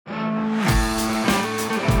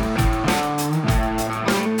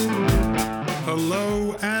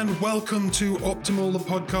Welcome to Optimal, the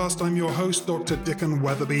podcast. I'm your host, Dr. Dickon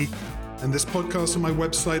Weatherby, and this podcast and my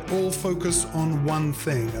website all focus on one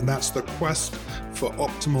thing, and that's the quest for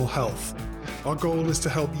optimal health. Our goal is to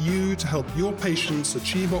help your patients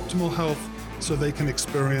achieve optimal health so they can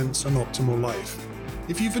experience an optimal life.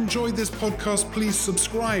 If you've enjoyed this podcast, please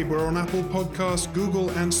subscribe. We're on Apple Podcasts,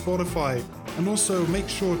 Google, and Spotify. And also make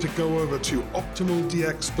sure to go over to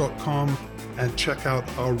optimaldx.com and check out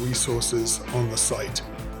our resources on the site.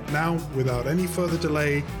 Now, without any further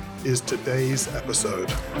delay, is today's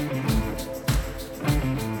episode.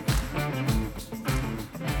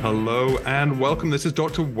 Hello and welcome. This is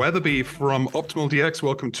Dr. Weatherby from Optimal DX.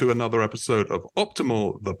 Welcome to another episode of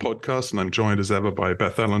Optimal, the podcast. And I'm joined as ever by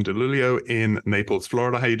Beth Ellen DeLulio in Naples,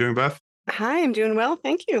 Florida. How are you doing, Beth? Hi, I'm doing well.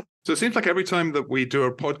 Thank you. So it seems like every time that we do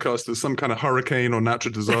a podcast, there's some kind of hurricane or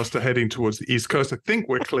natural disaster heading towards the East Coast. I think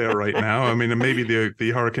we're clear right now. I mean, maybe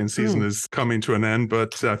the hurricane season is coming to an end,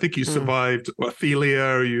 but I think you survived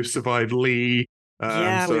Ophelia, you survived Lee. We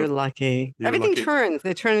were lucky. Everything turns.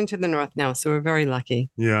 They turn into the north now, so we're very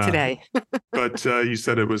lucky today. But you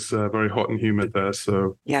said it was very hot and humid there.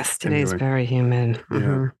 So yes, today's very humid.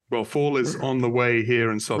 Yeah. Well, fall is on the way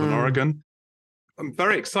here in Southern Oregon. I'm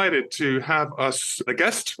very excited to have us a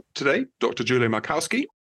guest today, Dr. Julia Malkowski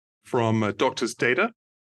from Doctor's Data.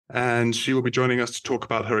 And she will be joining us to talk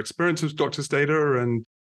about her experience with Doctor's Data and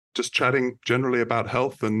just chatting generally about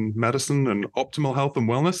health and medicine and optimal health and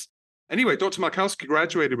wellness. Anyway, Dr. Malkowski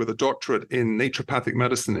graduated with a doctorate in naturopathic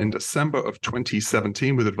medicine in December of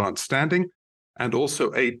 2017 with advanced standing, and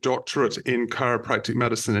also a doctorate in chiropractic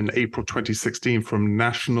medicine in April 2016 from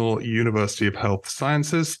National University of Health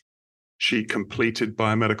Sciences. She completed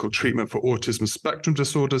biomedical treatment for autism spectrum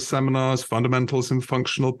disorders seminars, fundamentals in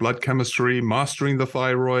functional blood chemistry, mastering the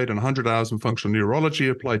thyroid, and 100 hours in functional neurology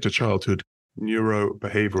applied to childhood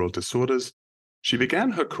neurobehavioral disorders. She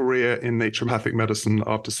began her career in naturopathic medicine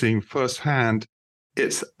after seeing firsthand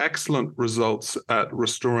its excellent results at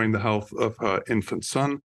restoring the health of her infant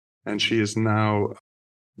son, and she is now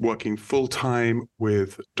working full-time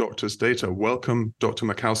with Doctor's Data. Welcome, Dr.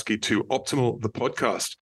 Malkowski, to Optimal, the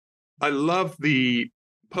podcast. I love the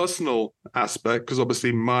personal aspect because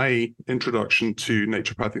obviously my introduction to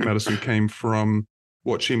naturopathic medicine came from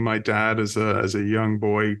watching my dad as a young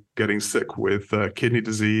boy getting sick with kidney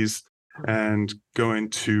disease and going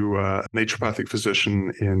to a naturopathic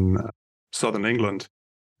physician in southern England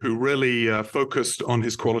who really focused on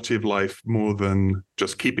his quality of life more than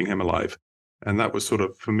just keeping him alive. And that was sort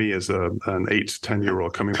of, for me as an 8 to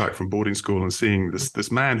 10-year-old coming back from boarding school and seeing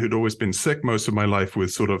this man who'd always been sick most of my life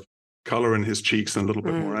with sort of color in his cheeks and a little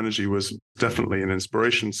bit more energy was definitely an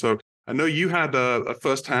inspiration. So I know you had a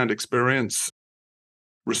firsthand experience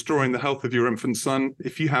restoring the health of your infant son.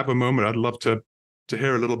 If you have a moment, I'd love to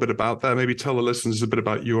hear a little bit about that. Maybe tell the listeners a bit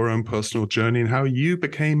about your own personal journey and how you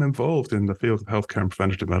became involved in the field of healthcare and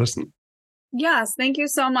preventative medicine. Yes, thank you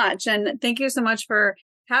so much. And thank you so much for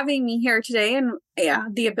having me here today and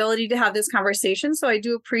the ability to have this conversation. So I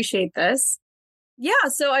do appreciate this.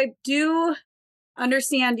 So I do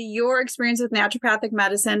understand your experience with naturopathic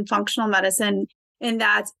medicine, functional medicine, in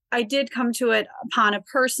that I did come to it upon a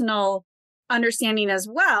personal understanding as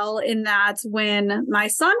well, in that when my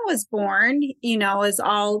son was born, as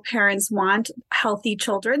all parents want, healthy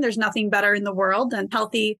children, there's nothing better in the world than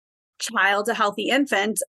healthy child, a healthy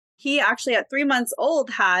infant. He actually at 3 months old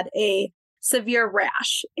had a severe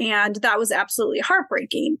rash, and that was absolutely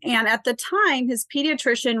heartbreaking. And at the time, his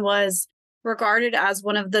pediatrician was regarded as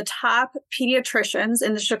one of the top pediatricians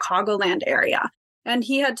in the Chicagoland area. And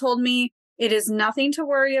he had told me it is nothing to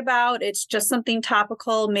worry about. It's just something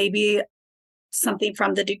topical, maybe something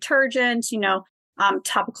from the detergent,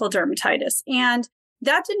 topical dermatitis. And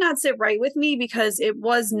that did not sit right with me because it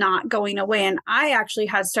was not going away. And I actually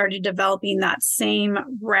had started developing that same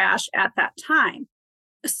rash at that time.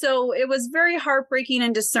 So it was very heartbreaking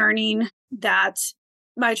and discerning that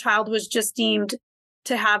my child was just deemed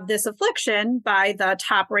to have this affliction by the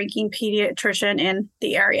top ranking pediatrician in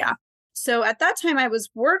the area. So at that time, I was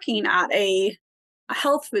working at a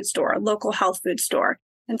health food store, a local health food store.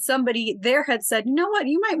 And somebody there had said, you know what,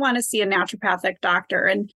 you might want to see a naturopathic doctor.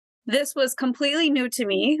 And this was completely new to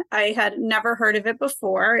me. I had never heard of it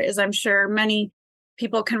before, as I'm sure many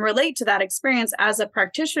people can relate to that experience as a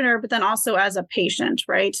practitioner, but then also as a patient,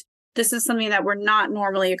 right? This is something that we're not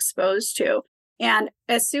normally exposed to. And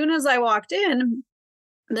as soon as I walked in,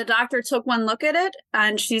 the doctor took one look at it,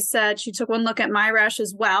 and she said she took one look at my rash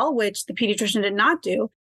as well, which the pediatrician did not do.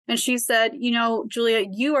 And she said, Julia,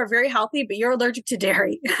 you are very healthy, but you're allergic to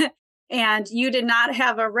dairy. And you did not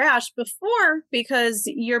have a rash before because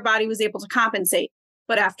your body was able to compensate.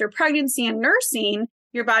 But after pregnancy and nursing,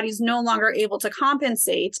 your body's no longer able to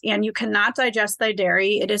compensate and you cannot digest the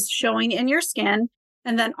dairy. It is showing in your skin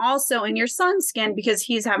and then also in your son's skin because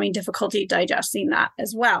he's having difficulty digesting that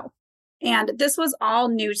as well. And this was all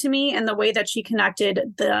new to me, and the way that she connected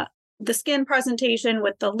the skin presentation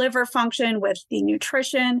with the liver function, with the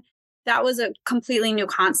nutrition, that was a completely new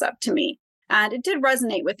concept to me. And it did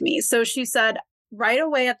resonate with me. So she said right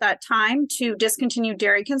away at that time to discontinue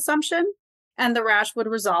dairy consumption, and the rash would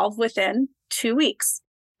resolve within 2 weeks.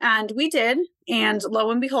 And we did. And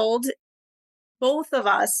lo and behold, both of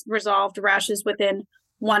us resolved rashes within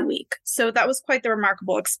 1 week. So that was quite the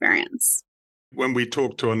remarkable experience. When we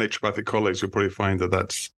talk to our naturopathic colleagues, you'll probably find that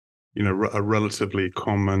that's, a relatively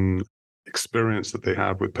common experience that they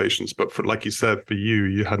have with patients. But like you said, for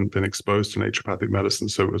you hadn't been exposed to naturopathic medicine.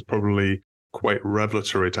 So it was probably quite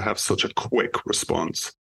revelatory to have such a quick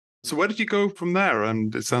response. So where did you go from there?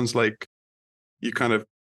 And it sounds like you kind of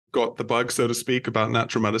got the bug, so to speak, about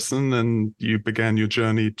natural medicine, and you began your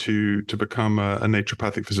journey to become a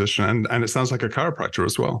naturopathic physician. And it sounds like a chiropractor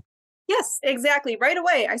as well. Yes, exactly. Right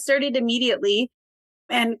away. I started immediately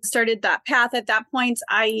and started that path. At that point,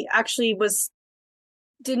 I actually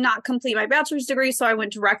did not complete my bachelor's degree. So I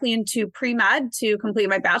went directly into pre-med to complete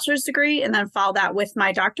my bachelor's degree and then followed that with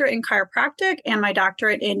my doctorate in chiropractic and my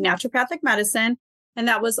doctorate in naturopathic medicine. And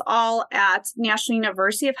that was all at National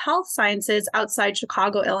University of Health Sciences outside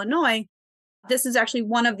Chicago, Illinois. This is actually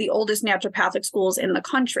one of the oldest naturopathic schools in the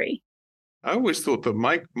country. I always thought that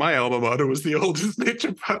my alma mater was the oldest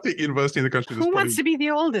naturopathic university in the country. Who wants to be the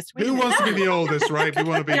oldest? Who wants to be the oldest, right? We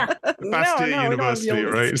want to be Bastille University,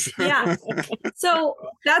 right? Yeah. So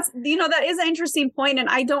that is an interesting point. And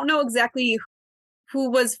I don't know exactly who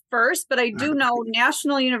was first, but I do know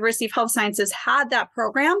National University of Health Sciences had that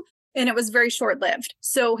program and it was very short-lived.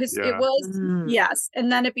 So it was, yes.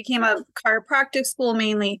 And then it became a chiropractic school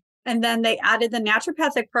mainly. And then they added the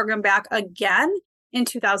naturopathic program back again in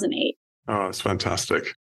 2008. Oh, it's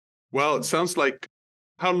fantastic. Well, it sounds like,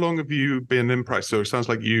 how long have you been in practice? So it sounds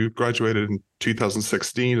like you graduated in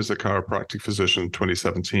 2016 as a chiropractic physician,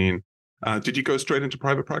 2017. Did you go straight into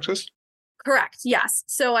private practice? Correct. Yes.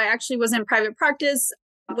 So I actually was in private practice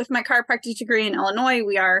with my chiropractic degree in Illinois.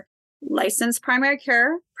 We are licensed primary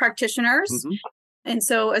care practitioners. Mm-hmm. And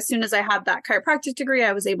so as soon as I had that chiropractic degree,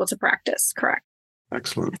 I was able to practice. Correct.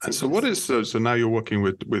 Excellent. And so what is, so now you're working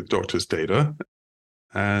with Doctors Data.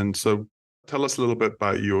 And so tell us a little bit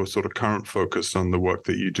about your sort of current focus on the work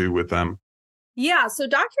that you do with them. Yeah, so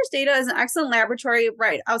Doctors Data is an excellent laboratory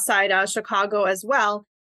right outside Chicago as well.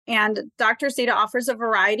 And Doctors Data offers a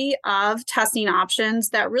variety of testing options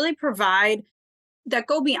that really that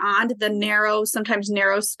go beyond the sometimes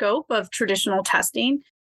narrow scope of traditional testing.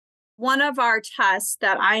 One of our tests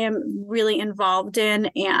that I am really involved in,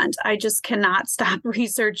 and I just cannot stop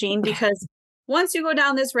researching because once you go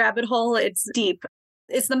down this rabbit hole, it's deep.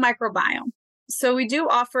 It's the microbiome. So we do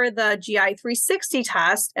offer the GI 360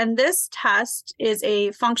 test, and this test is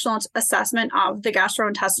a functional assessment of the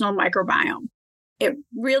gastrointestinal microbiome. It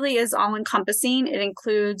really is all-encompassing. It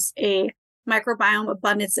includes a microbiome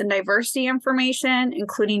abundance and diversity information,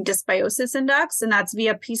 including dysbiosis index, and that's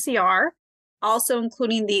via PCR. Also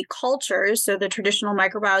including the cultures, so the traditional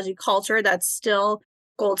microbiology culture that's still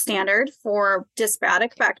gold standard for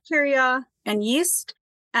dysbiotic bacteria and yeast.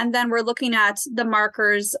 And then we're looking at the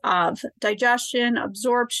markers of digestion,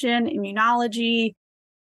 absorption, immunology,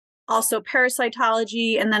 also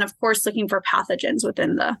parasitology, and then, of course, looking for pathogens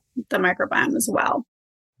within the microbiome as well.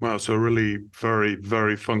 Wow. So a really very,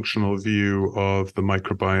 very functional view of the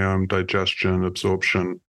microbiome, digestion,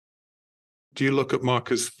 absorption. Do you look at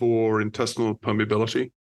markers for intestinal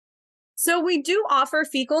permeability? So we do offer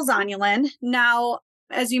fecal zonulin. Now,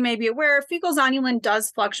 as you may be aware, fecal zonulin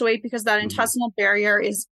does fluctuate because that intestinal barrier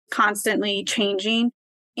is constantly changing.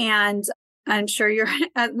 And I'm sure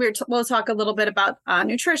we'll talk a little bit about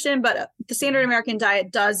nutrition, but the standard American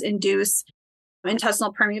diet does induce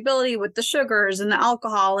intestinal permeability with the sugars and the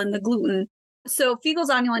alcohol and the gluten. So fecal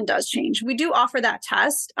zonulin does change. We do offer that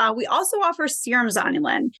test. We also offer serum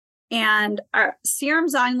zonulin. And our serum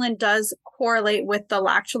zonulin does correlate with the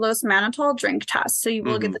lactulose mannitol drink test. So you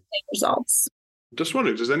will get the same results. Just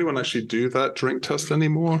wondering, does anyone actually do that drink test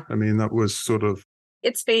anymore? I mean, that was sort of...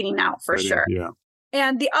 It's fading out for sure. Yeah.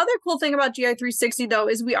 And the other cool thing about GI 360, though,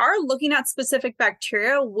 is we are looking at specific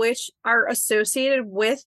bacteria which are associated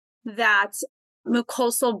with that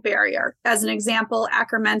mucosal barrier. As an example,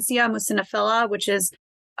 Akkermansia muciniphila, which is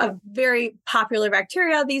a very popular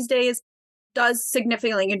bacteria these days, does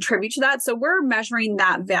significantly contribute to that. So we're measuring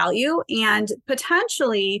that value, and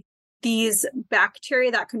potentially these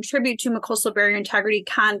bacteria that contribute to mucosal barrier integrity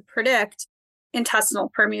can predict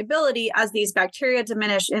intestinal permeability as these bacteria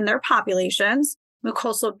diminish in their populations.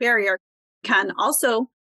 Mucosal barrier can also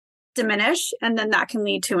diminish, and then that can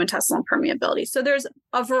lead to intestinal permeability. So there's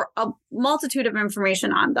a multitude of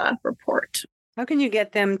information on the report. How can you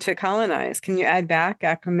get them to colonize? Can you add back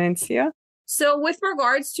Akkermansia? So with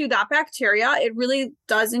regards to that bacteria, it really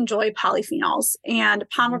does enjoy polyphenols, and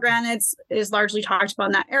pomegranates is largely talked about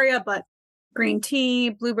in that area, but green tea,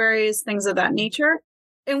 blueberries, things of that nature.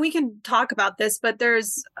 And we can talk about this, but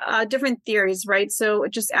there's different theories, right? So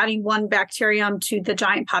just adding one bacterium to the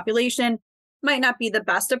giant population might not be the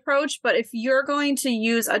best approach, but if you're going to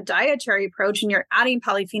use a dietary approach and you're adding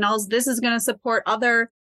polyphenols, this is going to support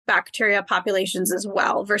other bacteria populations as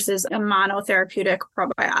well versus a monotherapeutic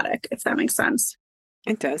probiotic, if that makes sense.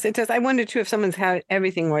 It does. It does. I wonder too, if someone's had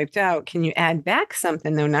everything wiped out, can you add back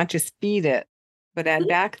something though, not just feed it, but add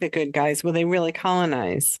back the good guys? Will they really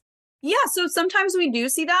colonize? Yeah, so sometimes we do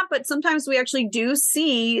see that, but sometimes we actually do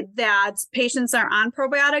see that patients are on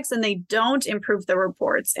probiotics and they don't improve the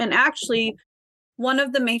reports. And actually, one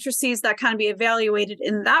of the matrices that can be evaluated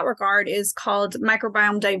in that regard is called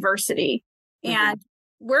microbiome diversity. And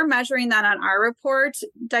we're measuring that on our report.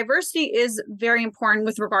 Diversity is very important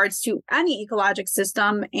with regards to any ecologic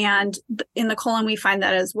system. And in the colon, we find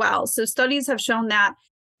that as well. So studies have shown that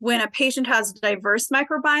when a patient has a diverse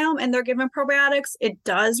microbiome and they're given probiotics, it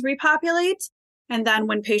does repopulate. And then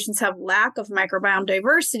when patients have lack of microbiome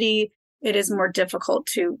diversity, it is more difficult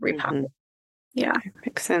to repopulate. Yeah.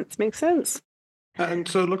 Makes sense. Makes sense. And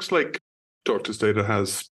so it looks like Doctor's Data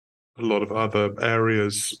has a lot of other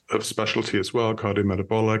areas of specialty as well: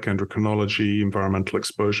 cardiometabolic, endocrinology, environmental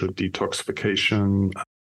exposure, detoxification. I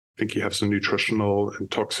think you have some nutritional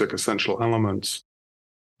and toxic essential elements.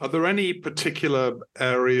 Are there any particular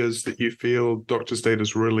areas that you feel Doctor's Data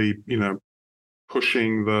is really,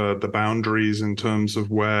 pushing the boundaries in terms of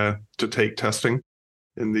where to take testing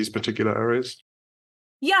in these particular areas?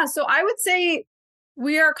 Yeah, so I would say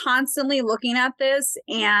we are constantly looking at this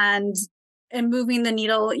and moving the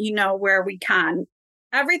needle, where we can.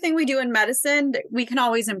 Everything we do in medicine, we can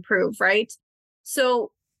always improve, right?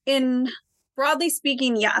 So broadly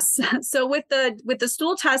speaking, yes. So with the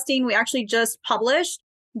stool testing, we actually just published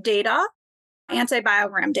data,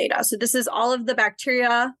 antibiogram data. So this is all of the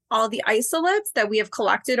bacteria, all the isolates that we have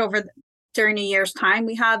collected during a year's time.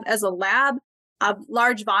 We have, as a lab, a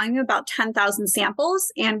large volume, about 10,000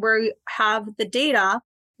 samples, and we have the data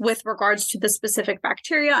with regards to the specific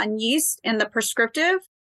bacteria and yeast and the prescriptive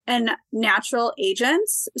and natural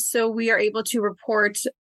agents. So we are able to report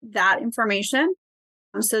that information.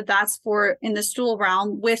 So that's for in the stool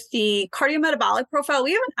realm. With the cardiometabolic profile,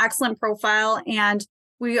 we have an excellent profile, and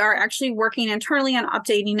we are actually working internally on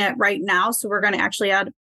updating it right now. So we're going to actually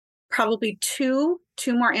add probably two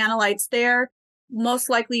more analytes there, most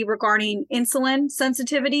likely regarding insulin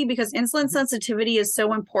sensitivity, because insulin sensitivity is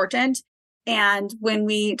so important. And when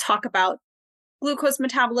we talk about glucose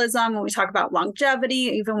metabolism, when we talk about longevity,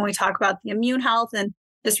 even when we talk about the immune health and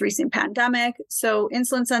this recent pandemic. So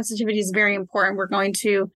insulin sensitivity is very important.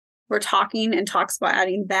 We're talking and talks about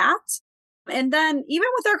adding that. And then even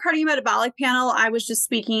with our cardiometabolic panel, I was just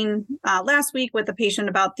speaking last week with a patient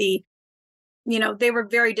about they were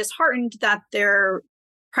very disheartened that their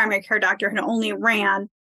primary care doctor had only ran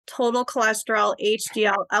total cholesterol,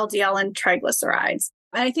 HDL, LDL, and triglycerides.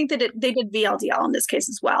 And I think that they did VLDL in this case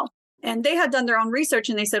as well. And they had done their own research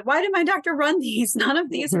and they said, why did my doctor run these? None of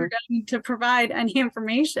these were going to provide any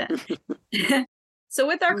information. So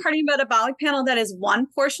with our cardiometabolic panel, that is one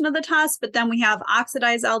portion of the test, but then we have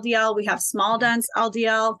oxidized LDL, we have small dense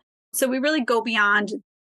LDL. So we really go beyond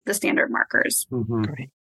the standard markers. Great.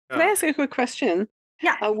 Can I ask a quick question?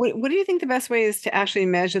 Yeah. What do you think the best way is to actually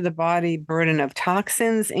measure the body burden of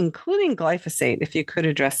toxins, including glyphosate, if you could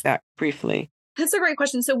address that briefly? That's a great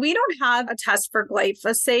question. So we don't have a test for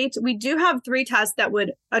glyphosate. We do have 3 tests that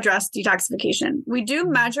would address detoxification. We do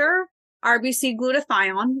measure RBC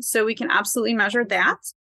glutathione, so we can absolutely measure that.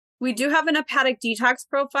 We do have an hepatic detox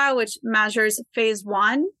profile, which measures phase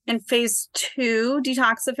 1 and phase 2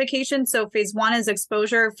 detoxification. So phase 1 is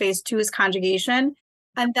exposure, phase 2 is conjugation.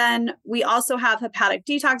 And then we also have hepatic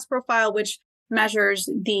detox profile, which measures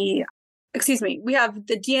we have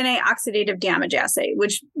the DNA oxidative damage assay,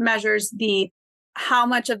 which measures how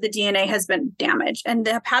much of the DNA has been damaged. And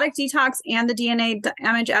the hepatic detox and the DNA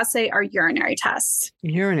damage assay are urinary tests.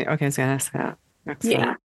 Urinary. Okay, I was going to ask that. Excellent.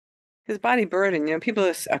 Yeah. Because body burden,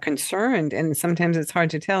 people are concerned, and sometimes it's hard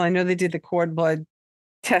to tell. I know they did the cord blood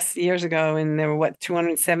test years ago, and there were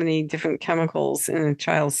 270 different chemicals in a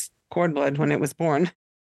child's cord blood when it was born.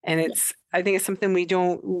 And I think it's something we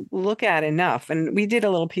don't look at enough. And we did a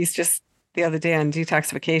little piece just the other day on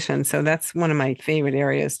detoxification. So that's one of my favorite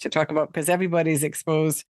areas to talk about because everybody's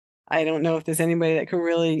exposed. I don't know if there's anybody that could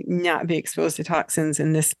really not be exposed to toxins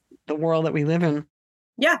in the world that we live in.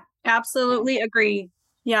 Yeah, absolutely agree.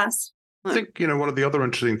 Yes. I think, one of the other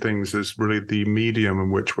interesting things is really the medium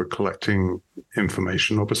in which we're collecting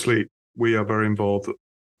information. Obviously, we are very involved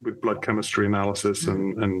with blood chemistry analysis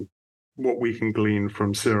and what we can glean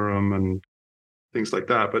from serum and things like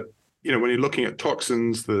that. But, when you're looking at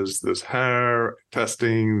toxins, there's hair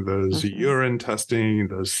testing, there's urine testing,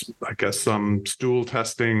 there's, I guess, some stool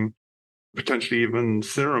testing, potentially even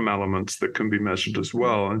serum elements that can be measured as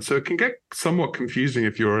well. And so it can get somewhat confusing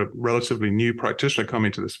if you're a relatively new practitioner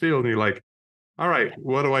coming to this field and you're like, all right,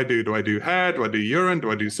 what do I do? Do I do hair? Do I do urine?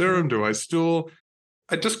 Do I do serum? Do I stool?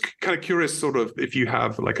 I'm just kind of curious sort of if you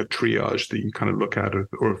have like a triage that you kind of look at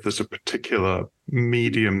or if there's a particular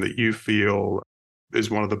medium that you feel is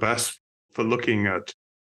one of the best for looking at,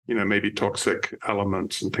 maybe toxic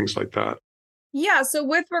elements and things like that. Yeah. So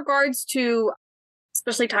with regards to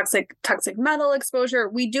especially toxic metal exposure,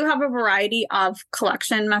 we do have a variety of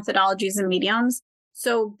collection methodologies and mediums.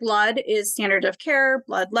 So blood is standard of care,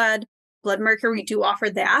 blood lead, blood mercury, we do offer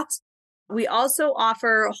that. We also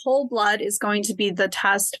offer whole blood is going to be the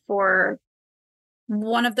test for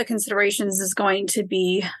one of the considerations is going to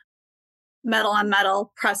be metal on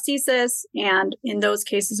metal prosthesis. And in those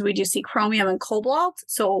cases, we do see chromium and cobalt.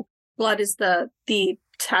 So blood is the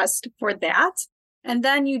test for that. And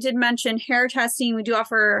then you did mention hair testing. We do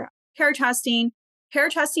offer hair testing. Hair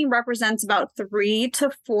testing represents about 3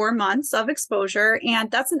 to 4 months of exposure. And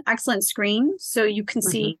that's an excellent screen. So you can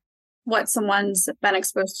see what someone's been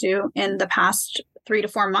exposed to in the past 3 to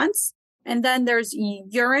 4 months. And then there's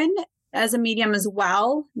urine as a medium as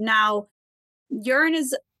well. Now, urine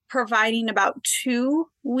is providing about 2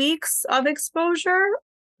 weeks of exposure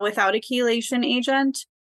without a chelation agent.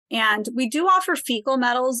 And we do offer fecal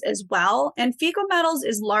metals as well. And fecal metals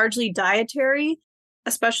is largely dietary,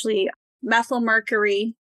 especially methyl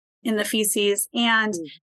mercury in the feces. And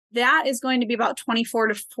that is going to be about 24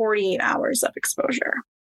 to 48 hours of exposure.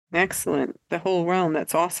 Excellent. The whole realm.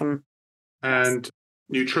 That's awesome. And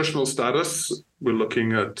nutritional status, we're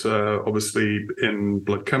looking at, obviously, in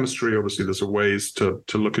blood chemistry, obviously, there's ways to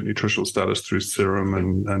look at nutritional status through serum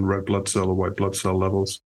and red blood cell or white blood cell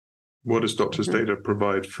levels. What does doctor's data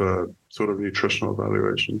provide for sort of nutritional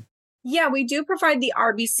evaluation? Yeah, we do provide the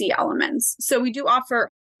RBC elements. So we do offer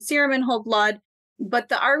serum and whole blood, but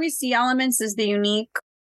the RBC elements is the unique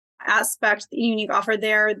aspect, the unique offer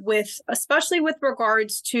there especially with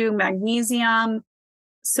regards to magnesium,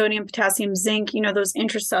 sodium, potassium, zinc, those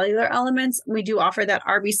intracellular elements. We do offer that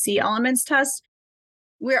RBC elements test.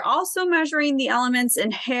 We're also measuring the elements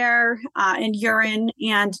in hair and urine,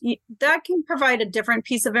 and that can provide a different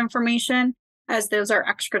piece of information as those are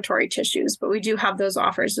excretory tissues, but we do have those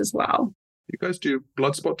offers as well. You guys do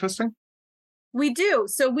blood spot testing? We do.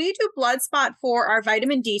 So we do blood spot for our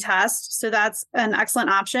vitamin D test. So that's an excellent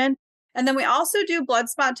option. And then we also do blood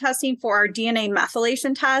spot testing for our DNA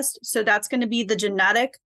methylation test. So that's going to be the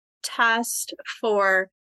genetic test for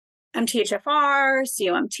MTHFR,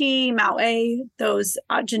 COMT, MAO-A, those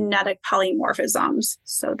genetic polymorphisms.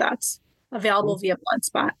 So that's available via blood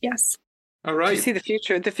spot. Yes. All right. Do you see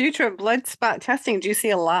the future of blood spot testing? Do you see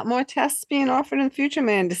a lot more tests being offered in the future?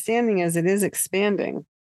 My understanding is it is expanding.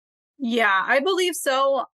 Yeah, I believe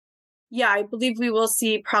so. Yeah, I believe we will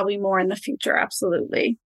see probably more in the future.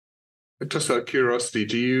 Absolutely. Just out of curiosity,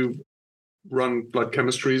 do you run blood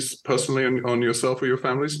chemistries personally on yourself or your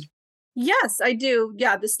families? Yes, I do.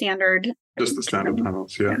 Yeah, the standard. Just the standard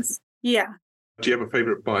panels, yeah. Yes. Yeah. Do you have a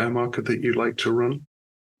favorite biomarker that you like to run?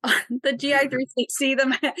 The GI360,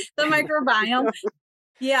 the microbiome.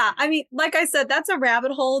 Yeah, I mean, like I said, that's a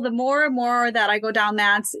rabbit hole. The more and more that I go down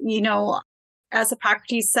that, as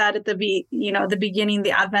Hippocrates said at the beginning,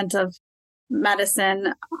 the advent of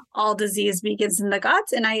medicine, all disease begins in the gut.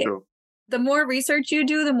 And the more research you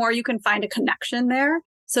do, the more you can find a connection there.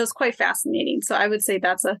 So it's quite fascinating. So I would say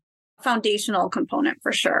that's a foundational component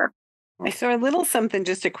for sure. I saw a little something,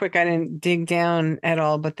 just a quick, I didn't dig down at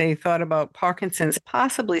all, but they thought about Parkinson's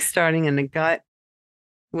possibly starting in the gut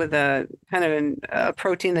with a kind of a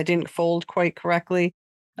protein that didn't fold quite correctly.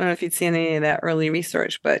 I don't know if you'd seen any of that early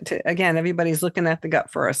research, but again, everybody's looking at the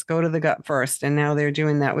gut first, go to the gut first. And now they're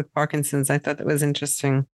doing that with Parkinson's. I thought that was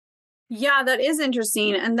interesting. Yeah, that is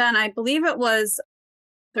interesting. And then I believe there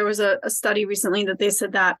was a study recently that they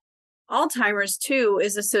said that Alzheimer's too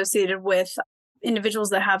is associated with individuals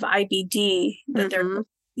that have IBD.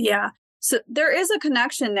 So there is a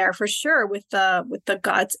connection there for sure with the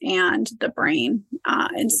gut and the brain.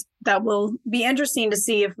 And that will be interesting to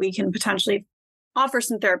see if we can potentially offer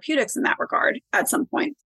some therapeutics in that regard at some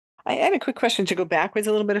point. I had a quick question to go backwards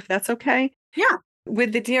a little bit, if that's okay. Yeah.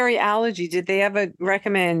 With the dairy allergy, did they ever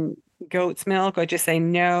recommend goat's milk or just say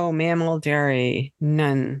no, mammal dairy,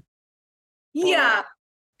 none? Yeah.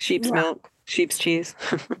 Sheep's milk, sheep's cheese?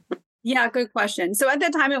 Yeah, good question. So at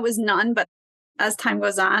that time it was none, but as time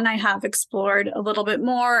goes on, I have explored a little bit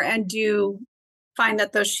more and do find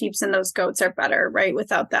that those sheeps and those goats are better, right?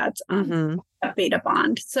 Without that, that beta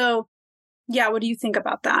bond. So yeah, what do you think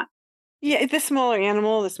about that? Yeah, it's a smaller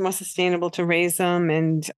animal. It's more sustainable to raise them.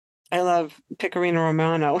 And I love Pecorino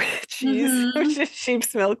Romano cheese, which is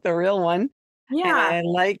sheep's milk, the real one. Yeah. And I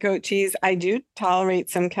like goat cheese. I do tolerate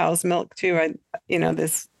some cow's milk too.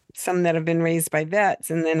 There's some that have been raised by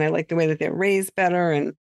vets, and then I like the way that they're raised better. And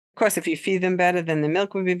of course, if you feed them better, then the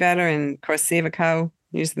milk would be better. And of course, save a cow,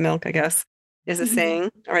 use the milk, I guess, is a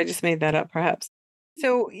saying. Or I just made that up, perhaps.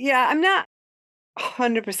 So yeah, I'm not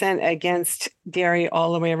 100% against dairy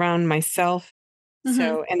all the way around myself.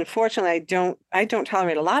 So, and unfortunately, I don't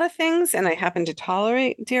tolerate a lot of things, and I happen to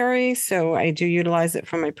tolerate dairy. So I do utilize it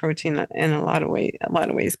for my protein in a lot of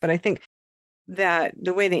ways. But I think that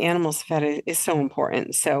the way the animal's fed is so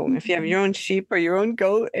important. So if you have your own sheep or your own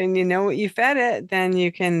goat and you know what you fed it, then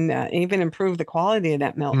you can even improve the quality of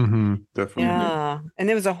that milk. Definitely. Yeah. And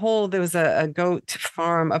there was a goat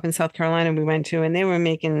farm up in South Carolina we went to, and they were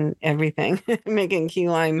making everything, making key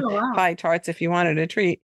lime pie tarts if you wanted a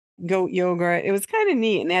treat, goat yogurt. It was kind of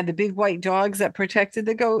neat. And they had the big white dogs that protected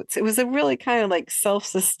the goats. It was a really kind of like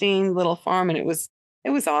self-sustained little farm, and it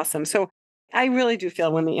was awesome. So I really do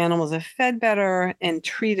feel when the animals are fed better and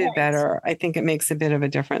treated better, I think it makes a bit of a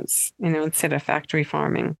difference, instead of factory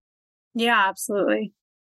farming. Yeah, absolutely.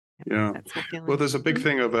 Yeah. Well, there's a big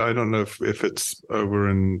thing of, I don't know if it's over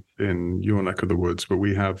in your neck of the woods, but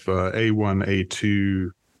we have A1,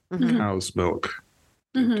 A2 cow's milk.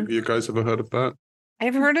 Have you guys ever heard of that?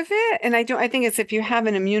 I've heard of it, and I think it's if you have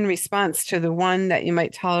an immune response to the one that you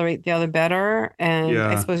might tolerate the other better. And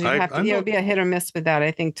I suppose you have to, it would be a hit or miss with that, I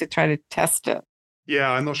think, to try to test it. Yeah,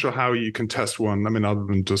 I'm not sure how you can test one. I mean, other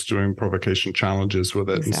than just doing provocation challenges with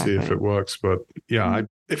it and see if it works. But yeah,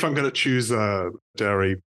 if I'm going to choose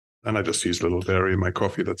dairy, and I just use little dairy in my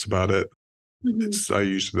coffee, that's about it. I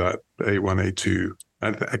use that A1, A2.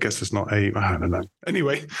 I guess it's not I don't know.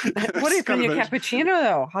 Anyway. What if in your cappuccino,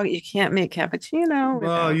 though? How you can't make cappuccino?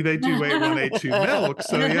 Well, they do A1, A2 milk.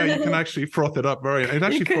 So yeah, you can actually froth it up it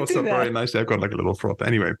actually froths up very nicely. I've got like a little froth.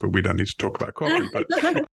 Anyway, but we don't need to talk about coffee. But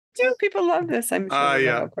do people love this? I'm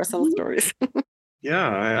sure personal stories. Yeah,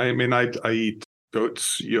 I mean, I eat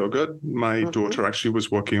goat's yogurt. My daughter actually was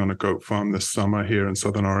working on a goat farm this summer here in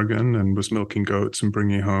Southern Oregon and was milking goats and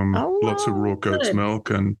bringing home lots of raw goat's milk.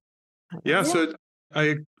 And so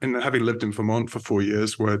having lived in Vermont for 4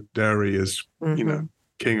 years, where dairy is,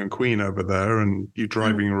 king and queen over there, and you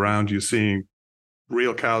driving around, you're seeing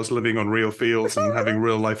real cows living on real fields and having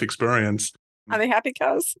real life experience. Are they happy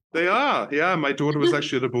cows? They are. Yeah. My daughter was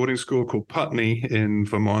actually at a boarding school called Putney in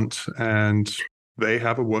Vermont, and they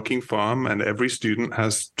have a working farm, and every student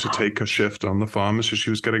has to take a shift on the farm. So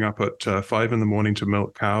she was getting up at 5 a.m. to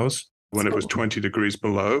milk cows when it was 20 degrees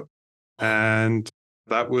below. And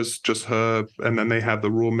that was just her. And then they had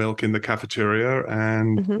the raw milk in the cafeteria.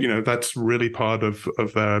 And, that's really part of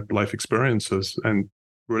their life experiences and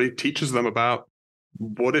really teaches them about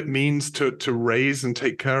what it means to raise and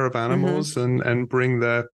take care of animals and bring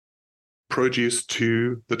their produce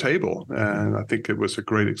to the table. And I think it was a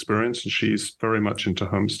great experience. And she's very much into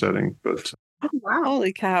homesteading. But wow.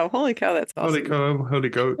 Holy cow, that's awesome. Holy cow, holy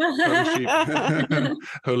goat, holy sheep,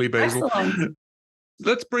 holy basil. Excellent.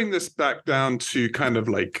 Let's bring this back down to kind of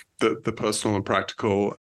like the personal and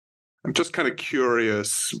practical. I'm just kind of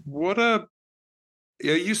curious, are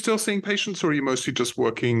you still seeing patients, or are you mostly just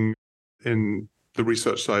working in the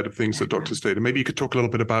research side of things at Doctor's Data? Maybe you could talk a little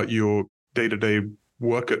bit about your day-to-day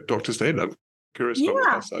work at Doctor's Data. I'm curious about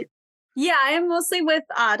what that's like. Yeah, I am mostly with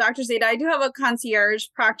Doctor's Data. I do have a concierge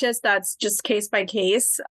practice that's just case by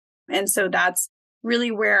case. And so that's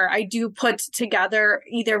really where I do put together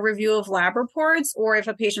either review of lab reports, or if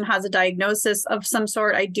a patient has a diagnosis of some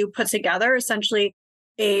sort, I do put together essentially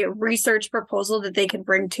a research proposal that they can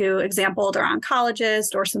bring to example their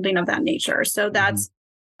oncologist or something of that nature. So that's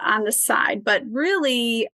on the side. But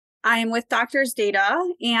really, I'm with Doctor's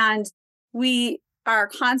Data, and we are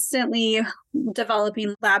constantly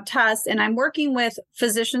developing lab tests, and I'm working with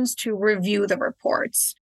physicians to review the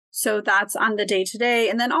reports. So that's on the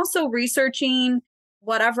day-to-day. And then also researching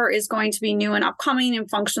whatever is going to be new and upcoming in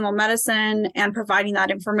functional medicine and providing that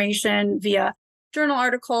information via journal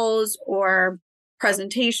articles or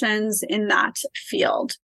presentations in that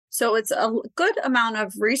field. So it's a good amount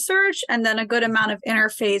of research and then a good amount of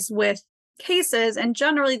interface with cases. And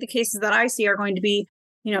generally the cases that I see are going to be,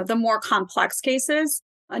 the more complex cases.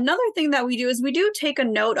 Another thing that we do is we do take a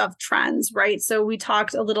note of trends, right? So we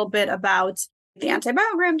talked a little bit about the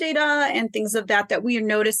antibiogram data and things of that we are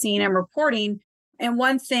noticing and reporting. And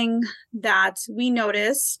one thing that we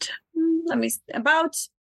noticed, about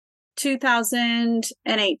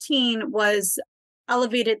 2018 was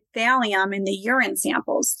elevated thallium in the urine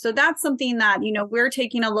samples. So that's something that, we're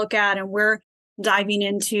taking a look at and we're diving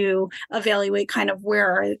into evaluate kind of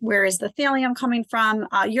where is the thallium coming from,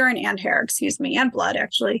 urine and hair, and blood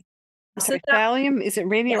actually. So thallium, is it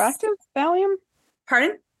radioactive? Yes. Thallium?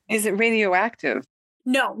 Pardon? Is it radioactive?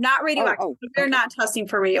 No, not radioactive. We're not testing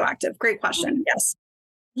for radioactive. Great question. Yes.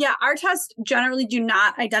 Yeah, our tests generally do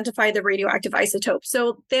not identify the radioactive isotope.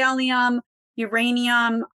 So thallium,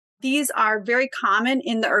 uranium, these are very common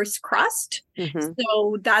in the Earth's crust. Mm-hmm.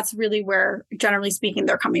 So that's really where, generally speaking,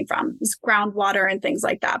 they're coming from, is groundwater and things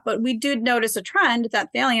like that. But we did notice a trend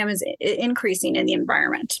that thallium is increasing in the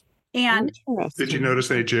environment. And did you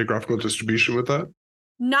notice any geographical distribution with that?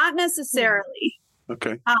 Not necessarily.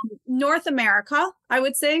 Okay. North America, I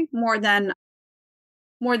would say, more than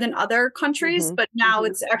other countries, but now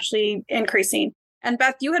it's actually increasing. And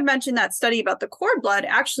Beth, you had mentioned that study about the cord blood.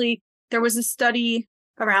 Actually, there was a study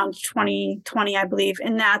around 2020, I believe,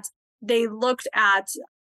 in that they looked at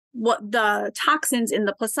what the toxins in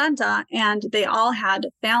the placenta, and they all had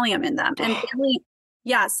thallium in them. And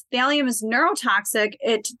thallium is neurotoxic.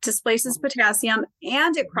 It displaces potassium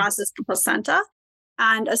and it crosses the placenta.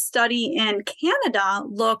 And a study in Canada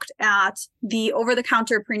looked at the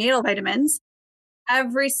over-the-counter prenatal vitamins.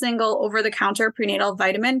 Every single over-the-counter prenatal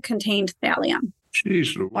vitamin contained thallium.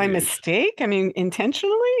 Jeez Louise. By mistake? I mean,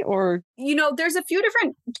 intentionally? Or? There's a few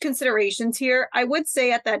different considerations here. I would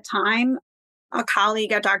say at that time, a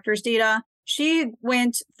colleague at Doctors Data, she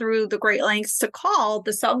went through the great lengths to call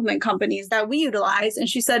the supplement companies that we utilize. And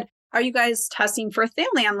she said, are you guys testing for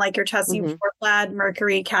thallium like you're testing for lead,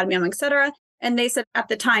 mercury, cadmium, et cetera? And they said at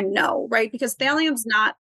the time, no, right? Because thallium's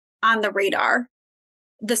not on the radar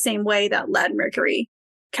the same way that lead, mercury,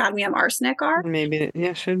 cadmium, arsenic are. Maybe,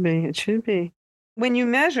 it should be. It should be. When you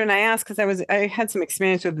measure, and I asked because I had some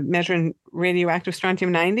experience with measuring radioactive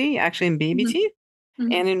strontium-90, actually in baby teeth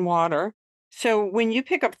and in water. So when you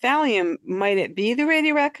pick up thallium, might it be the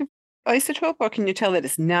radioactive isotope, or can you tell that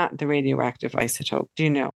it's not the radioactive isotope? Do you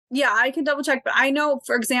know? Yeah, I can double check. But I know,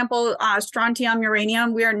 for example, strontium,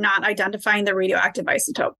 uranium, we are not identifying the radioactive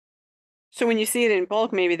isotope. So when you see it in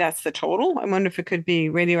bulk, maybe that's the total. I wonder if it could be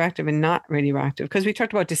radioactive and not radioactive, because we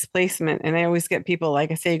talked about displacement. And I always get people,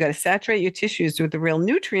 like I say, you got to saturate your tissues with the real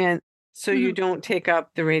nutrient so you don't take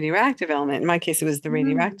up the radioactive element. In my case, it was the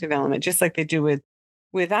radioactive element, just like they do with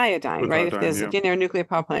iodine, right? If there's a nuclear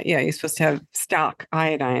power plant, you're supposed to have stock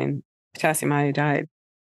iodine, potassium iodide.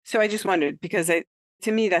 So I just wondered, because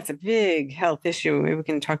to me, that's a big health issue. Maybe we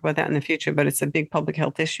can talk about that in the future, but it's a big public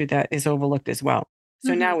health issue that is overlooked as well.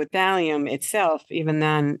 So now with thallium itself, even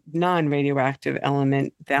non-radioactive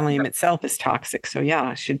element, thallium itself is toxic. So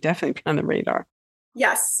it should definitely be on the radar.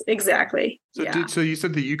 Yes, exactly. So you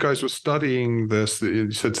said that you guys were studying this, you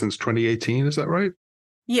said since 2018, is that right?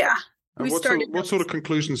 Yeah. What sort of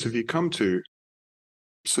conclusions have you come to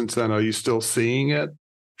since then? Are you still seeing it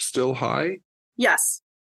still high? Yes.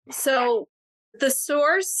 So the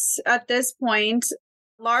source at this point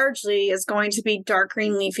largely is going to be dark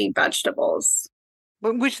green leafy vegetables.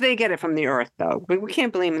 Which they get it from the earth, though. We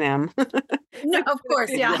can't blame them. No, of course,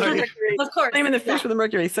 yeah. Right. Of course. Blaming the fish for the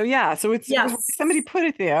mercury. So, so it's somebody put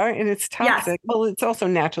it there and it's toxic. Yes. Well, it's also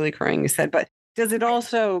naturally occurring, you said. But does it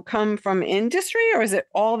also come from industry, or is it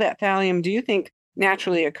all that thallium, do you think,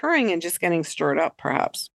 naturally occurring and just getting stirred up,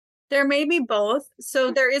 perhaps? There may be both. So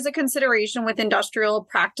there is a consideration with industrial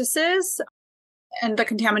practices and the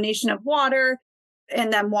contamination of water.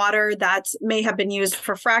 And then water that may have been used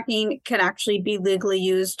for fracking can actually be legally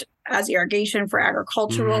used as irrigation for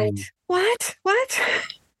agricultural. What?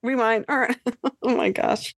 Rewind. All right. Oh my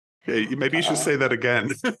gosh. Okay, maybe you should say that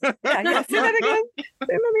again. Say that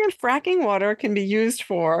again. Fracking water can be used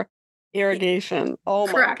for irrigation. Oh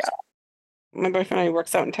Correct. My God. My boyfriend and I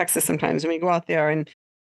works out in Texas sometimes, and we go out there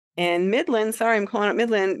and Midland, sorry, I'm calling it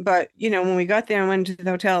Midland, but when we got there and went to the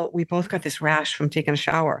hotel, we both got this rash from taking a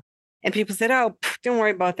shower. And people said, don't worry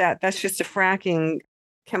about that. That's just a fracking,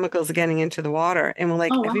 chemicals getting into the water. And we're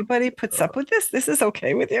like, everybody puts up with this? This is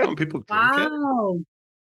okay with you? Some people drink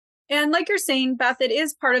it. And like you're saying, Beth, it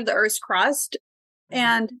is part of the Earth's crust.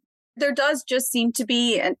 And there does just seem to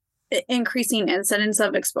be an increasing incidence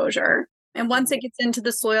of exposure. And once it gets into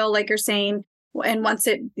the soil, like you're saying, And once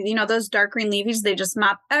it, those dark green leafies, they just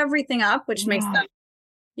mop everything up, which makes them,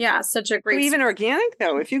 such a So great. even organic,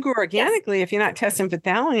 though, if you grow organically, if you're not testing for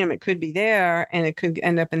thallium, it could be there and it could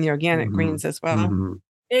end up in the organic greens as well.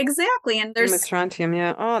 Exactly. And there's strontium.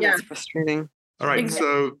 Yeah. Oh, that's frustrating. All right. Exactly.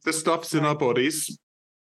 So this stuff's in our bodies.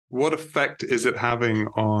 What effect is it having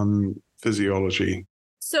on physiology?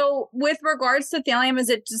 So with regards to thallium, as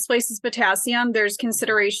it displaces potassium, there's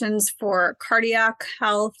considerations for cardiac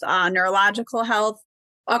health, neurological health.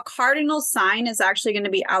 A cardinal sign is actually going to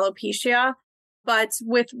be alopecia. But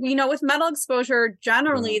with metal exposure,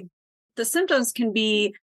 generally the symptoms can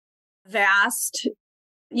be vast,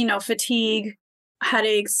 fatigue,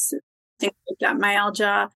 headaches, things like that,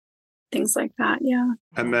 myalgia, things like that. Yeah.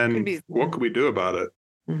 And then what can we do about it?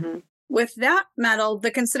 With that metal,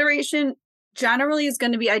 the consideration generally is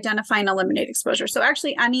going to be identify and eliminate exposure. So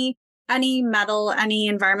actually any metal, any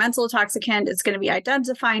environmental toxicant, it's going to be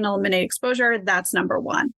identify and eliminate exposure. That's number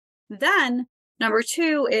one. Then number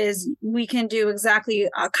two is we can do exactly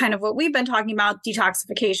kind of what we've been talking about,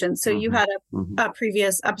 detoxification. So you had a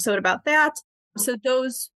previous episode about that. So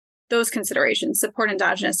those considerations support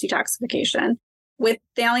endogenous detoxification. With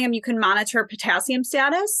thallium, you can monitor potassium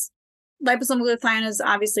status. Liposomal glutathione is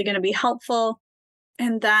obviously going to be helpful.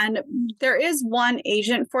 And then there is one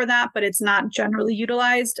agent for that, but it's not generally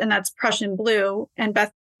utilized, and that's Prussian blue. And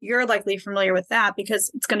Beth, you're likely familiar with that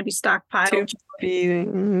because it's going to be stockpiled.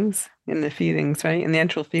 Feedings, in the feedings, right? In the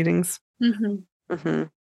enteral feedings.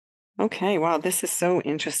 Okay, wow, this is so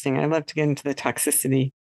interesting. I'd love to get into the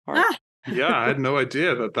toxicity part. Yeah, I had no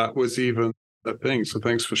idea that was even a thing. So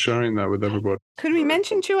thanks for sharing that with everybody. Could we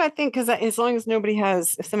mention too, I think, because as long as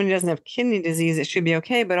if somebody doesn't have kidney disease, it should be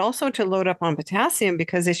okay, but also to load up on potassium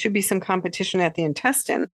because there should be some competition at the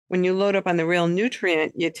intestine. When you load up on the real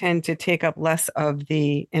nutrient, you tend to take up less of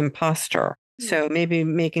the imposter. So maybe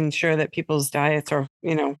making sure that people's diets are,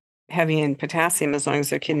 heavy in potassium as long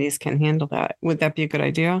as their kidneys can handle that. Would that be a good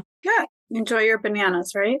idea? Yeah. Enjoy your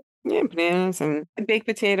bananas, right? Yeah, bananas and baked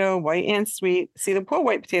potato, white and sweet. See, the poor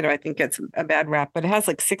white potato, I think, gets a bad rap, but it has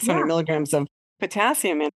like 600 milligrams of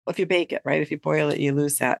potassium. And if you bake it, right? If you boil it, you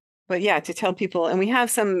lose that. But yeah, to tell people, and we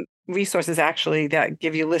have some resources actually that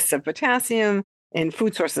give you lists of potassium and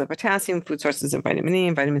food sources of potassium, food sources of vitamin E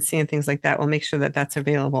and vitamin C and things like that. We'll make sure that that's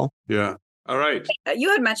available. Yeah. All right.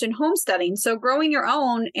 You had mentioned homesteading. So growing your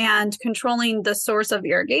own and controlling the source of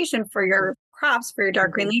irrigation for your crops, for your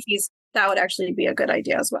dark green leafies, that would actually be a good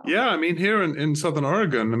idea as well. Yeah, I mean, here in Southern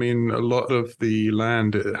Oregon, a lot of the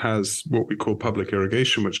land has what we call public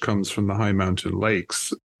irrigation, which comes from the high mountain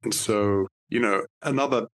lakes. And so,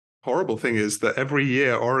 another horrible thing is that every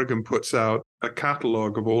year Oregon puts out a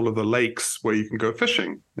catalog of all of the lakes where you can go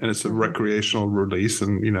fishing. And it's a recreational release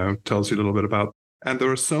and, tells you a little bit about. And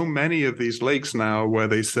there are so many of these lakes now where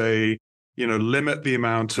they say, limit the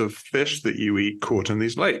amount of fish that you eat caught in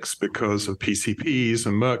these lakes because of PCPs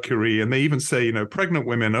and mercury. And they even say, pregnant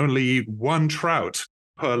women only eat 1 trout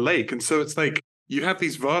per lake. And so it's like you have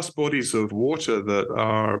these vast bodies of water that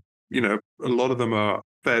are, a lot of them are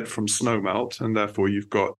fed from snowmelt. And therefore you've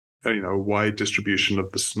got, a wide distribution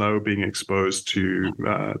of the snow being exposed to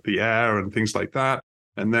the air and things like that,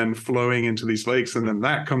 and then flowing into these lakes. And then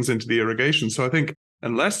that comes into the irrigation. So I think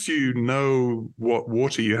unless you know what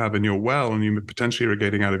water you have in your well and you're potentially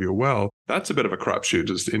irrigating out of your well, that's a bit of a crapshoot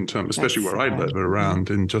especially where I live around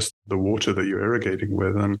in just the water that you're irrigating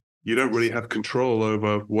with. And you don't really have control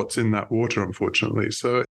over what's in that water, unfortunately.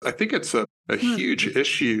 So I think it's a huge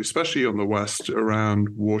issue, especially on the West, around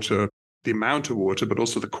water, the amount of water, but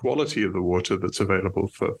also the quality of the water that's available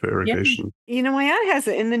for irrigation. My aunt has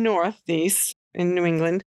it in the Northeast, in New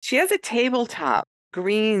England. She has a tabletop.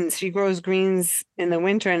 Greens. She grows greens in the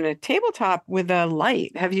winter in a tabletop with a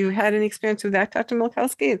light. Have you had any experience with that, Dr.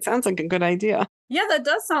 Malkowski? It sounds like a good idea. Yeah, that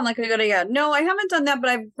does sound like a good idea. No, I haven't done that, but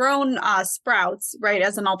I've grown sprouts, right,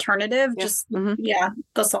 as an alternative. Yeah. Just, the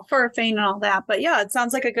sulforaphane and all that. But yeah, it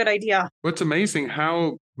sounds like a good idea. Well, it's amazing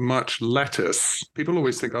how much lettuce, people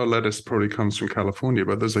always think, lettuce probably comes from California,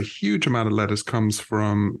 but there's a huge amount of lettuce comes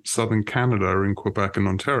from southern Canada in Quebec and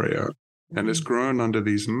Ontario. And it's grown under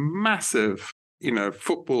these massive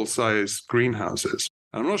football-sized greenhouses.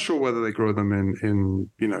 I'm not sure whether they grow them in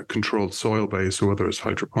controlled soil base or whether it's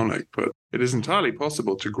hydroponic, but it is entirely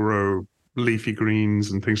possible to grow leafy greens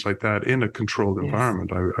and things like that in a controlled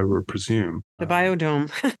environment, I would presume. The biodome.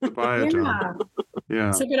 The biodome. Yeah.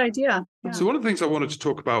 It's a good idea. Yeah. So one of the things I wanted to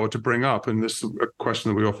talk about or to bring up, and this is a question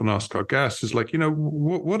that we often ask our guests, is like,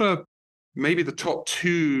 what are maybe the top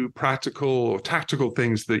 2 practical or tactical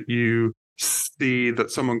things that you see that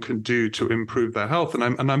someone can do to improve their health?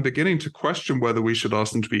 And I'm beginning to question whether we should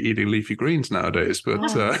ask them to be eating leafy greens nowadays, but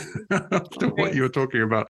after what you were talking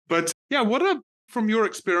about. But yeah, from your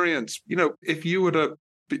experience, if you were to,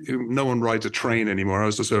 no one rides a train anymore. I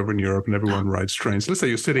was just over in Europe and everyone rides trains. Let's say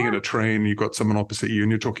you're sitting in a train, you've got someone opposite you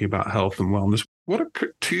and you're talking about health and wellness. What are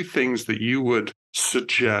two things that you would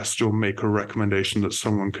suggest or make a recommendation that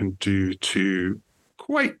someone can do to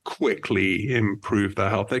quite quickly improve their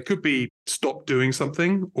health? It could be stop doing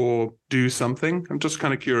something or do something. I'm just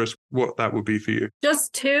kind of curious what that would be for you.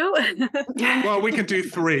 Just two? Well, we can do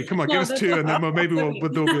three. Come on, give us two, and then maybe there'll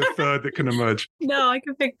be a third that can emerge. No, I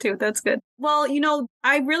can pick two. That's good. Well,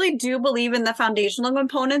 I really do believe in the foundational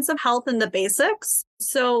components of health and the basics.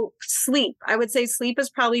 So sleep, I would say sleep is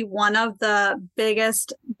probably one of the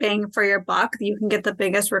biggest bang for your buck. You can get the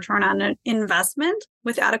biggest return on an investment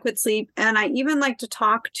with adequate sleep. And I even like to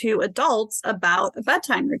talk to adults about a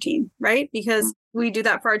bedtime routine, right? Because we do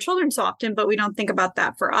that for our children so often, but we don't think about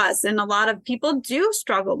that for us. And a lot of people do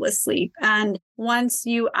struggle with sleep. And once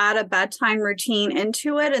you add a bedtime routine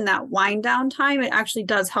into it and that wind down time, it actually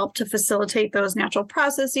does help to facilitate those natural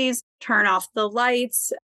processes, turn off the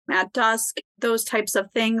lights at dusk, those types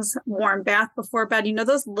of things, warm bath before bed,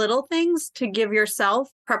 those little things to give yourself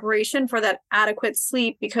preparation for that adequate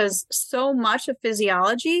sleep, because so much of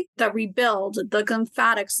physiology, the rebuild, the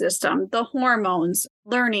lymphatic system, the hormones,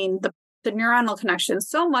 learning, the neuronal connections,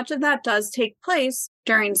 so much of that does take place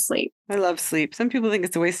during sleep. I love sleep. Some people think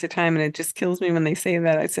it's a waste of time and it just kills me when they say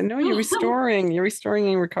that. I said, no, you're restoring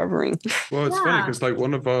and recovering. Well, it's funny because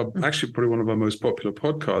probably one of our most popular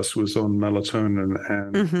podcasts was on melatonin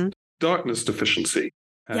and darkness deficiency.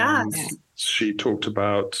 And she talked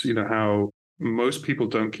about, how most people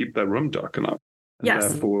don't keep their room dark enough. And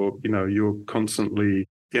therefore, you're constantly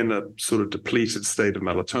in a sort of depleted state of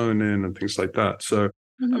melatonin and things like that. So,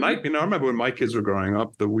 and I remember when my kids were growing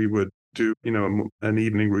up that we would do, an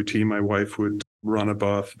evening routine. My wife would run a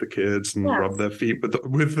bath for the kids and rub their feet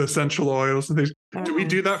with essential oils and things. Do we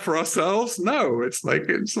do that for ourselves? No, it's like,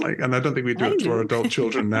 and I don't think we do it to our adult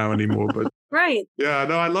children now anymore, but right. Yeah,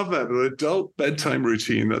 no, I love that. The adult bedtime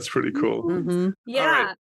routine. That's pretty cool.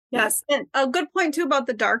 Yeah. Yes. And a good point too about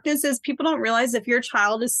the darkness is people don't realize if your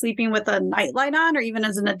child is sleeping with a nightlight on, or even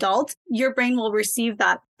as an adult, your brain will receive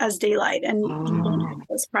that as daylight and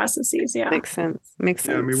those processes. Yeah. Makes sense.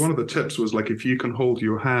 Yeah, I mean, one of the tips was like, if you can hold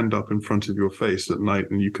your hand up in front of your face at night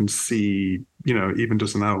and you can see, even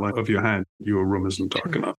just an outline of your hand, your room isn't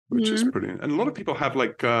dark enough, which is pretty. And a lot of people have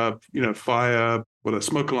like, fire,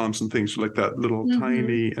 smoke alarms and things like that, little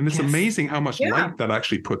tiny, and it's amazing how much light that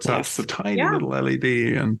actually puts out. It's a tiny little LED.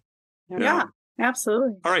 And yeah,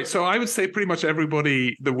 absolutely. All right. So I would say pretty much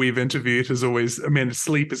everybody that we've interviewed has always,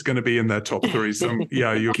 sleep is going to be in their top three. So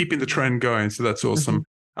yeah, you're keeping the trend going. So that's awesome.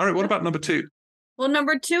 All right. What about number two? Well,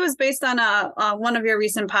 number two is based on one of your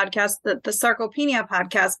recent podcasts, the Sarcopenia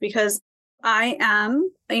podcast, because I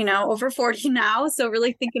am, over 40 now. So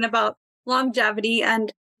really thinking about longevity.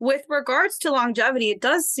 And with regards to longevity, it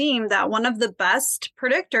does seem that one of the best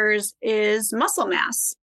predictors is muscle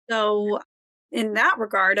mass. So in that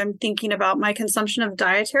regard, I'm thinking about my consumption of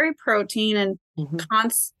dietary protein and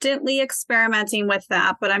constantly experimenting with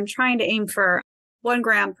that. But I'm trying to aim for 1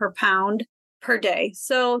 gram per pound per day.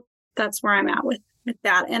 So that's where I'm at with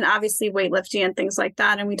that. And obviously weightlifting and things like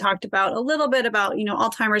that. And we talked about a little bit about,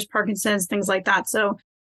 Alzheimer's, Parkinson's, things like that. So,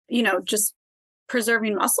 just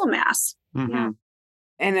preserving muscle mass. Yeah.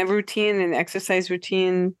 And a routine, an exercise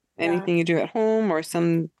routine, anything you do at home, or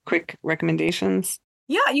some quick recommendations?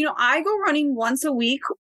 Yeah. I go running once a week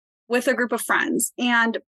with a group of friends.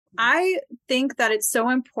 And I think that it's so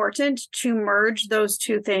important to merge those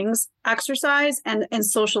two things, exercise and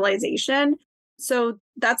socialization. So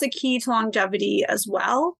that's a key to longevity as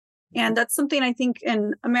well. And that's something I think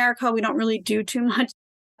in America, we don't really do too much.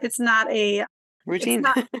 It's not a routine.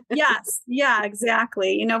 Yes. Yeah,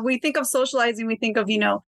 exactly. We think of socializing, we think of,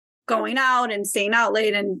 going out and staying out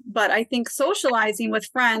late. But I think socializing with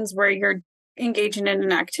friends where you're engaging in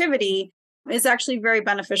an activity is actually very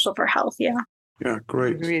beneficial for health. Yeah. Yeah,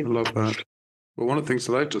 great. Agreed. I love that. Well, one of the things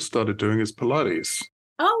that I've just started doing is Pilates.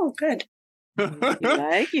 Oh, good.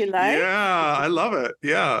 You like? Yeah, I love it.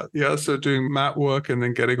 Yeah. So doing mat work and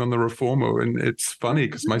then getting on the reformer. And it's funny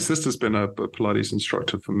because my sister's been a Pilates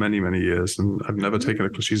instructor for many, many years. And I've never taken a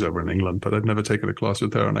class. She's over in England, but I've never taken a class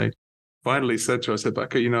with her. And I finally said to her, I said,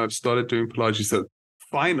 Becca, I've started doing Pilates. She said,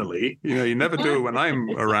 finally, you never do it when I'm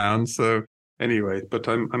around. So anyway, but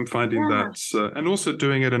I'm finding that, and also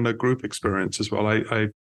doing it in a group experience as well. I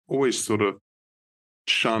always sort of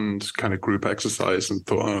shunned kind of group exercise and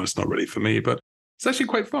thought, it's not really for me, but it's actually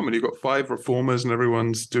quite fun when you've got 5 reformers and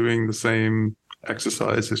everyone's doing the same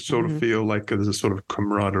exercise. I sort of feel like there's a sort of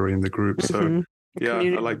camaraderie in the group. So yeah,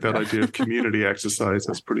 I like that idea of community exercise.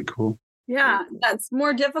 That's pretty cool. Yeah, that's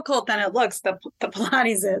more difficult than it looks. The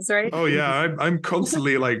Pilates is, right? Oh yeah, I'm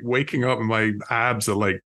constantly like waking up and my abs are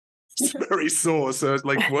like very sore. So it's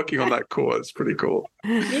like working on that core. It's pretty cool.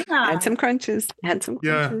 Yeah. Had some crunches.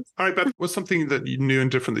 Yeah. All right, Beth, what's something that you new and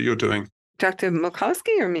different that you're doing? Dr.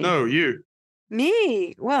 Malkowski or me? No, you.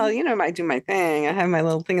 Me? Well, I do my thing. I have my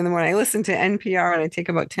little thing in the morning. I listen to NPR and I take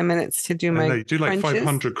about 10 minutes to do my You do like crunches.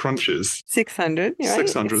 500 crunches. 600, right?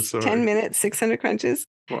 600, sorry. 10 minutes, 600 crunches.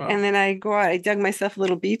 Wow. And then I go out, I dug myself a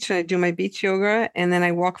little beach and I do my beach yoga. And then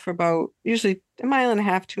I walk for about usually 1.5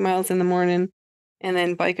 miles, 2 miles in the morning. And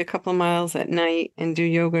then bike a couple of miles at night and do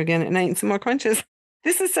yoga again at night and some more crunches.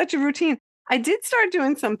 This is such a routine. I did start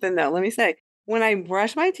doing something though, let me say. When I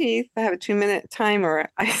brush my teeth, I have a 2-minute timer.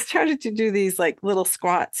 I started to do these like little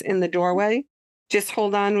squats in the doorway. Just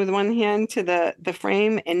hold on with one hand to the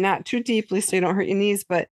frame and not too deeply so you don't hurt your knees.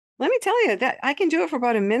 But let me tell you that I can do it for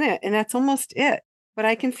about a minute and that's almost it. But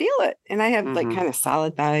I can feel it. And I have like kind of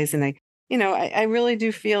solid thighs and I really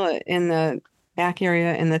do feel it in the back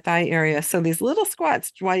area and the thigh area. So these little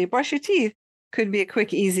squats while you brush your teeth could be a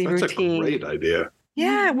quick, easy routine. That's a great idea.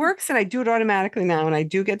 Yeah, it works. And I do it automatically now. And I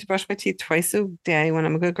do get to brush my teeth twice a day when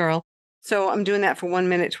I'm a good girl. So I'm doing that for 1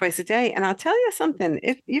 minute twice a day. And I'll tell you something,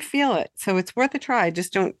 if you feel it. So it's worth a try.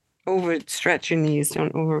 Just don't overstretch your knees.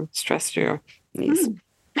 Don't overstress your knees.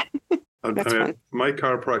 That's fun. My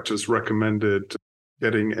chiropractor's recommended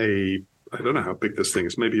getting I don't know how big this thing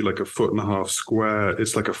is, maybe like 1.5 feet square.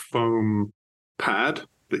 It's like a foam pad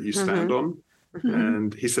that you stand on.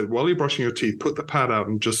 And he said, while you're brushing your teeth, put the pad out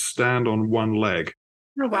and just stand on one leg.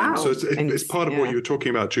 Oh, wow. So it's part of what you were talking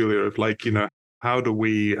about, Julia, of like, how do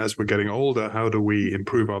we, as we're getting older, how do we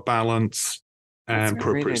improve our balance and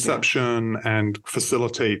proprioception and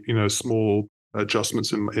facilitate, small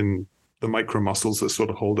adjustments in the micro muscles that sort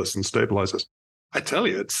of hold us and stabilize us? I tell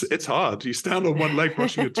you, it's hard. You stand on one leg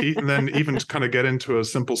brushing your teeth and then even to kind of get into a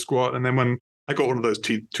simple squat. And then when I got one of those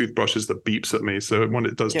toothbrushes that beeps at me. So when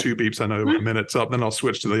it does 2 beeps, I know a minute's up, then I'll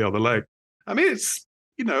switch to the other leg. I mean, it's,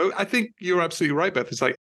 I think you're absolutely right, Beth. It's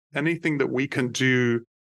like anything that we can do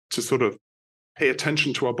to sort of pay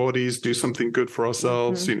attention to our bodies, do something good for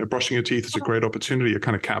ourselves. Brushing your teeth is a great opportunity. You're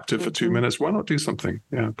kind of captive for 2 minutes. Why not do something?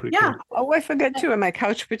 Yeah, pretty cool. Oh, I forgot too. My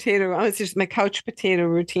couch potato. It's just my couch potato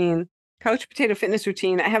routine. Couch potato fitness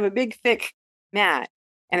routine. I have a big, thick mat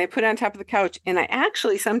and I put it on top of the couch. And I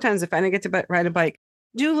actually sometimes, if I don't get to ride a bike,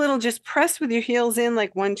 do little just press with your heels in,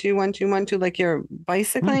 like 1, 2, 1, 2, 1, 2, like you're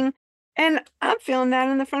bicycling. And I'm feeling that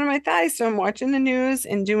in the front of my thighs. So I'm watching the news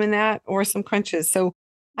and doing that or some crunches. So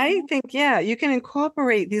I think, you can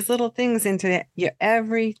incorporate these little things into your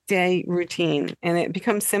everyday routine and it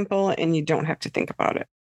becomes simple and you don't have to think about it.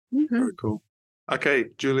 Very cool. Okay,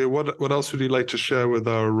 Julia, what else would you like to share with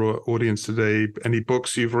our audience today? Any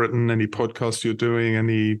books you've written, any podcasts you're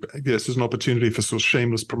doing, this is an opportunity for sort of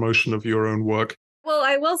shameless promotion of your own work. Well,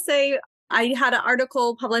 I will say I had an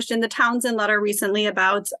article published in the Townsend Letter recently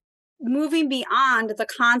about moving beyond the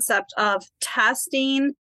concept of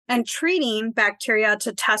testing and treating bacteria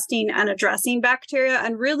to testing and addressing bacteria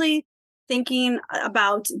and really thinking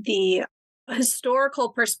about the historical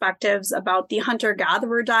perspectives about the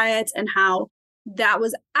hunter-gatherer diet and how that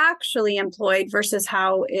was actually employed versus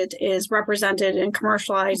how it is represented and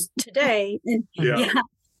commercialized today.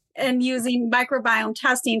 And using microbiome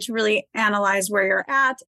testing to really analyze where you're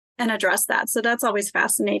at and address that. So that's always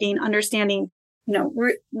fascinating, understanding,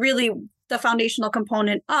 really the foundational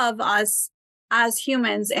component of us as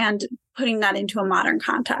humans and putting that into a modern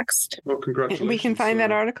context. Well, congratulations. We can find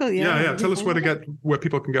that article. Yeah. Tell us where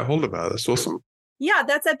people can get hold of that. That's awesome. Yeah,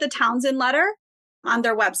 that's at the Townsend Letter on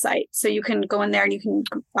their website. So you can go in there and you can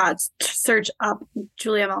search up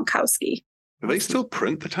Julia Malkowski. Do they still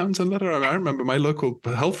print the Townsend Letter? I remember my local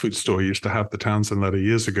health food store used to have the Townsend Letter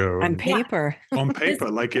years ago. On paper. On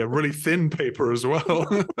paper, like really thin paper as well.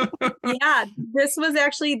 This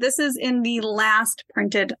is in the last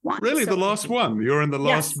printed one. Really? The last one? You're in the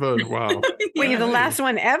last version? Wow. Wait, you're the last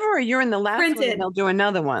one ever or you're in the last printed. One and they'll do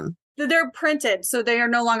another one? They're printed, so they are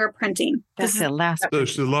no longer printing. That's the last. So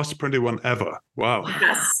it's the last printed one ever. Wow.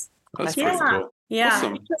 Yes. That's pretty cool. Yeah,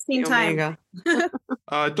 awesome. Interesting time.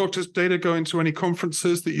 Doctor's Data going to any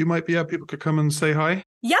conferences that you might be at? People could come and say hi?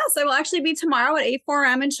 Yes, I will actually be tomorrow at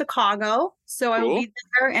A4M in Chicago. So I will be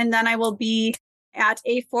there. And then I will be at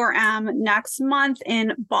A4M next month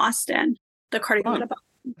in Boston, the cardio.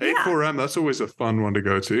 A4M, that's always a fun one to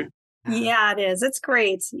go to. Yeah, it is. It's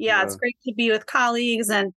great. Yeah, it's great to be with colleagues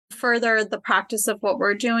and further the practice of what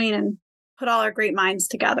we're doing and put all our great minds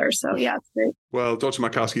together. So yeah, it's great. Well, Dr.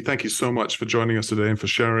 Malkowski, thank you so much for joining us today and for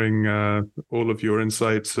sharing all of your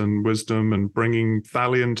insights and wisdom and bringing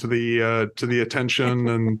Thallium to the attention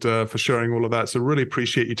and for sharing all of that. So really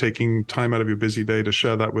appreciate you taking time out of your busy day to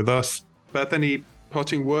share that with us. Beth, any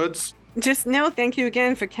parting words? Just no, thank you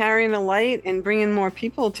again for carrying the light and bringing more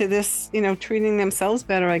people to this, treating themselves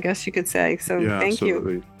better, I guess you could say. So thank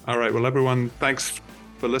absolutely. you. All right. Well, everyone, thanks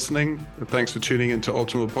for listening. Thanks for tuning into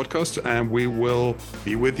Optimal Podcast. And we will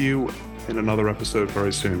be with you in another episode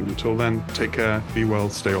very soon. Until then, take care, be well,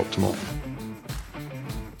 stay optimal.